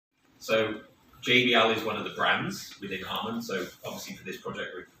So JBL is one of the brands within Harman. So obviously for this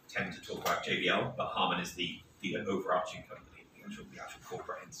project, we tend to talk about JBL, but Harman is the overarching company, the actual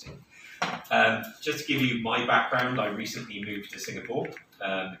corporate entity. Just to give you my background, I recently moved to Singapore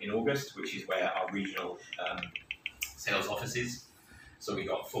in August, which is where our regional sales office is. So we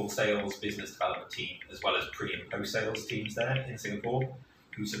got full sales, business development team, as well as pre and post sales teams there in Singapore,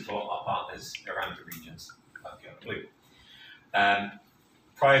 who support our partners around the regions, like Blue.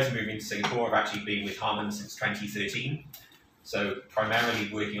 Prior to moving to Singapore, I've actually been with Harman since 2013. So primarily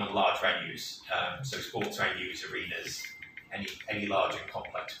working on large venues, so sports venues, arenas, any large and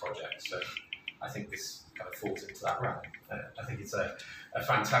complex projects. So I think this kind of falls into that realm. I think it's a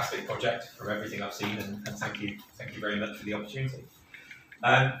fantastic project from everything I've seen, and thank you very much for the opportunity.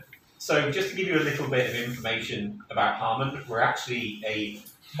 So just to give you a little bit of information about Harman, we're actually a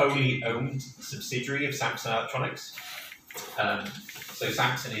wholly owned subsidiary of Samsung Electronics. So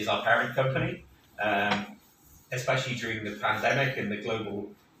Samsung is our parent company, especially during the pandemic and the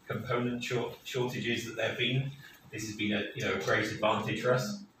global component shortages that there have been. This has been a great advantage for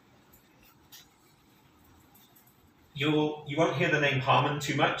us. You won't hear the name Harman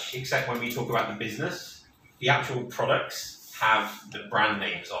too much, except when we talk about the business. The actual products have the brand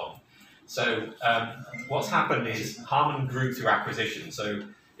names on. So what's happened is Harman grew through acquisition. So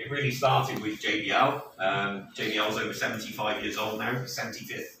it really started with JBL. JBL is over 75 years old now,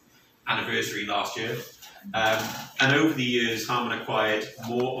 75th anniversary last year. And over the years, Harman acquired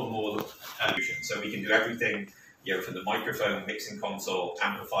more and more solutions. So we can do everything, from the microphone, mixing console,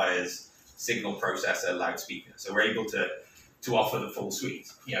 amplifiers, signal processor, loudspeaker. So we're able to offer the full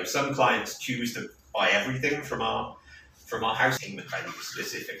suite. Some clients choose to buy everything from our house payment venues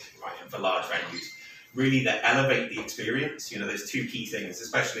specifically, right? And for large venues, really that elevate the experience. There's two key things,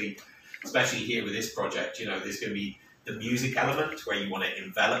 especially here with this project. There's going to be the music element where you want to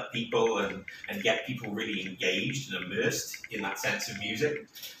envelop people and get people really engaged and immersed in that sense of music.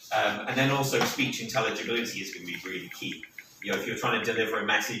 And then also speech intelligibility is going to be really key. If you're trying to deliver a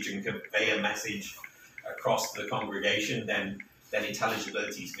message and convey a message across the congregation, then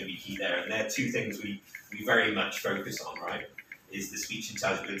intelligibility is going to be key there. And they're two things we very much focus on, right? Is the speech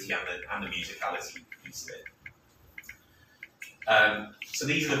intelligibility and the musicality piece of it. So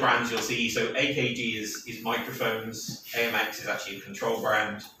these are the brands you'll see. So AKG is microphones. AMX is actually a control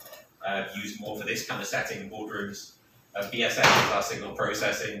brand, used more for this kind of setting, boardrooms. BSS is our signal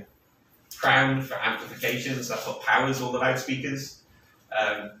processing. Crown for amplifications, that's what powers all the loudspeakers.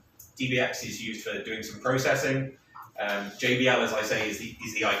 DBX is used for doing some processing. JBL, as I say, is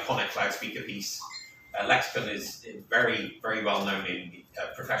the iconic loudspeaker piece. Lexicon is very, very well known in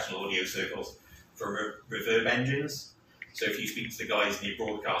professional audio circles for reverb engines. So if you speak to the guys in your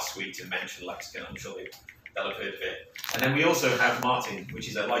broadcast suite and mention Lexicon, I'm sure they'll have heard of it. And then we also have Martin, which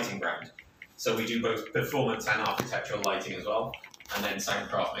is a lighting brand. So we do both performance and architectural lighting as well, and then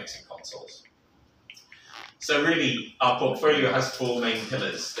Soundcraft mixing consoles. So really, our portfolio has four main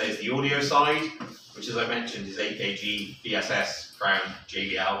pillars. There's the audio side, which as I mentioned is AKG, BSS, Crown,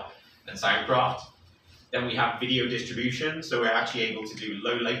 JBL, and Soundcraft. Then we have video distribution, so we're actually able to do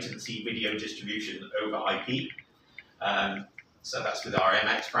low latency video distribution over IP. So that's with our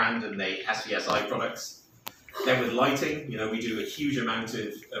MX brand and the SVSI products. Then with lighting, we do a huge amount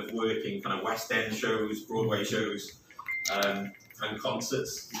of work in kind of West End shows, Broadway shows, and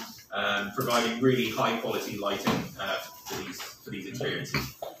concerts, providing really high quality lighting for these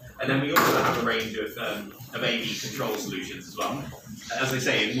experiences. And then we also have a range of AV control solutions as well. As I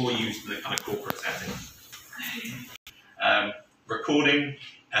say, more used in the kind of corporate setting. Recording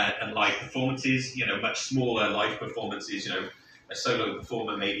and live performances, much smaller live performances, a solo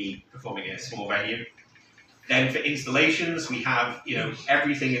performer maybe performing in a small venue. Then for installations, we have,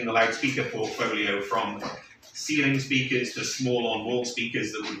 everything in the loudspeaker portfolio from ceiling speakers to small on-wall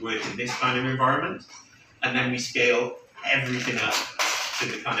speakers that would work in this kind of environment. And then we scale everything up to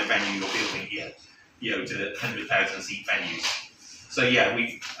the kind of venue you're building here, to the 100,000 seat venues. So yeah,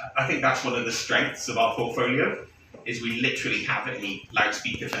 I think that's one of the strengths of our portfolio, is we literally have a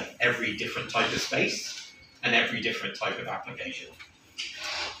loudspeaker for every different type of space and every different type of application.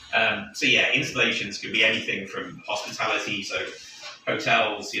 So yeah, installations could be anything from hospitality, so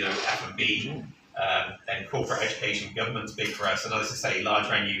hotels, F&B, then corporate education, government's big for us, and as I say, large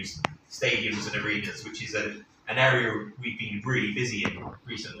venues, stadiums and arenas, which is an area we've been really busy in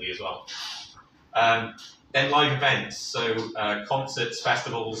recently as well. Then live events, so concerts,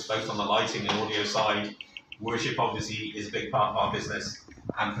 festivals, both on the lighting and audio side. Worship obviously is a big part of our business,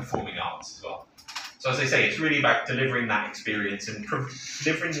 and performing arts as well. So as I say, it's really about delivering that experience and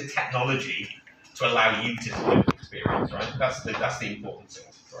delivering the technology to allow you to deliver the experience, right? That's the important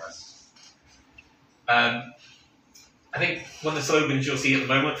thing for us. I think one of the slogans you'll see at the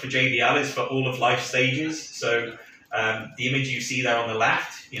moment for JBL is for all of life stages. So the image you see there on the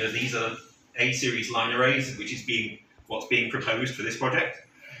left, these are A-series line arrays, which is what's being proposed for this project.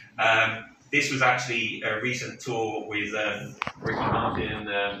 This was actually a recent tour with Ricky Martin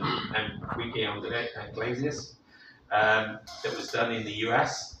and Enrique Iglesias that was done in the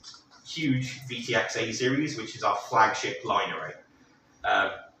US. Huge VTX A-series, which is our flagship line array.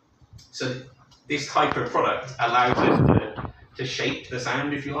 So this type of product allows us to shape the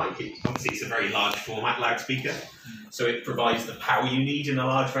sound, if you like. Obviously, it's a very large format loudspeaker, so it provides the power you need in a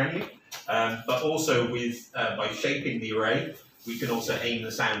large venue. But also by shaping the array, we can also aim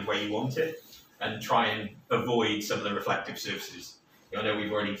the sound where you want it and try and avoid some of the reflective surfaces. I know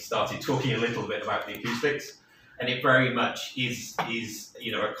we've already started talking a little bit about the acoustics, and it very much is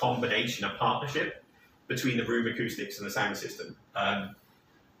a combination, a partnership between the room acoustics and the sound system.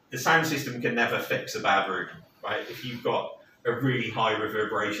 The sound system can never fix a bad room, right? If you've got a really high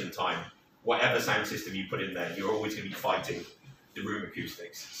reverberation time, whatever sound system you put in there, you're always going to be fighting the room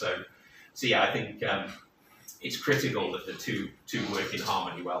acoustics. So yeah, I think it's critical that the two work in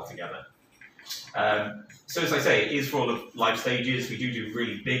harmony well together. So as I say, it is for all of live stages. We do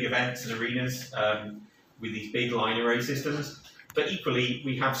really big events and arenas with these big line array systems. But equally,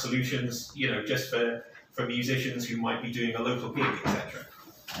 we have solutions, just for musicians who might be doing a local gig, etc.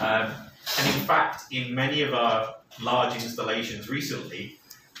 And in fact, in many of our large installations recently,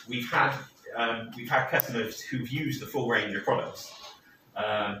 we've had customers who've used the full range of products.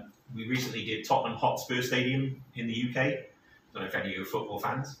 We recently did Tottenham Hotspur Stadium in the UK. I don't know if any of you are football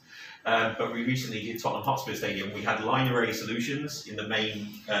fans, but we recently did Tottenham Hotspur Stadium. We had line array solutions in the main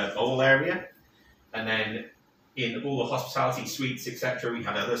bowl area, and then in all the hospitality suites, etc., we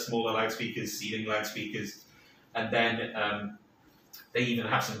had other smaller loudspeakers, ceiling loudspeakers, and then they even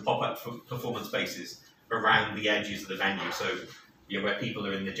have some pop-up performance spaces around the edges of the venue. So, where people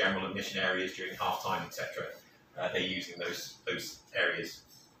are in the general admission areas during halftime, etc., they're using those areas.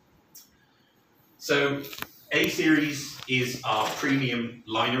 So, A-series is our premium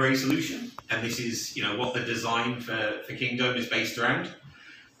line array solution, and this is what the design for Kingdome is based around.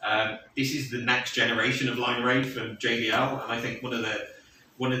 This is the next generation of line array from JBL, and I think one of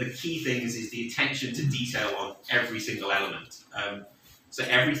the key things is the attention to detail on every single element. So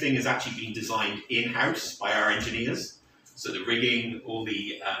everything has actually been designed in-house by our engineers. So the rigging, all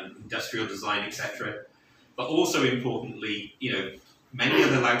the industrial design, etc. But also importantly, many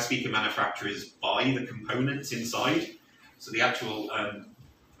other loudspeaker manufacturers buy the components inside. So the actual,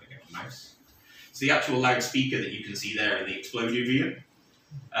 So the actual loudspeaker that you can see there in the exploded view,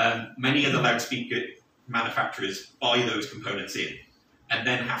 many other loudspeaker manufacturers buy those components in and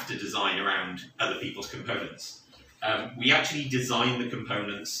then have to design around other people's components. We actually design the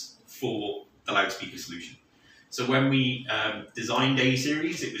components for the loudspeaker solution. So when we designed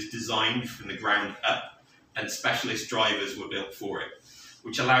A-series, it was designed from the ground up, and specialist drivers were built for it,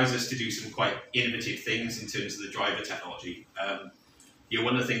 which allows us to do some quite innovative things in terms of the driver technology.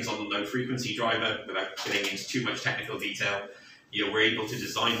 One of the things on the low-frequency driver, without getting into too much technical detail, we're able to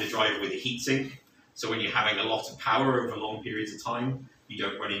design the driver with a heatsink. So when you're having a lot of power over long periods of time, you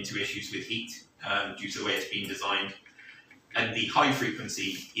don't run into issues with heat due to the way it's been designed. And the high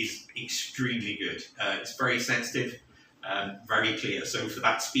frequency is extremely good. It's very sensitive, very clear. So for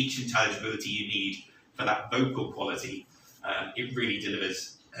that speech intelligibility you need, for that vocal quality, it really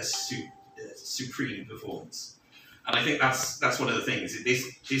delivers a supreme performance. And I think that's one of the things.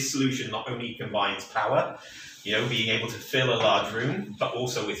 This solution not only combines power, being able to fill a large room, but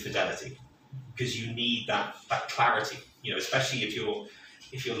also with fidelity, because you need that clarity. Especially if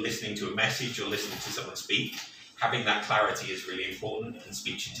you're listening to a message or listening to someone speak, having that clarity is really important, and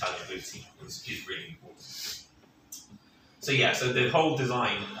speech intelligibility is really important. So yeah, so the whole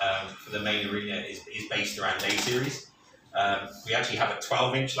design for the main arena is based around A-series. We actually have a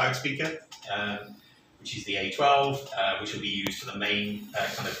 12-inch loudspeaker, which is the A12, which will be used for the main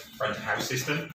kind of front of house system.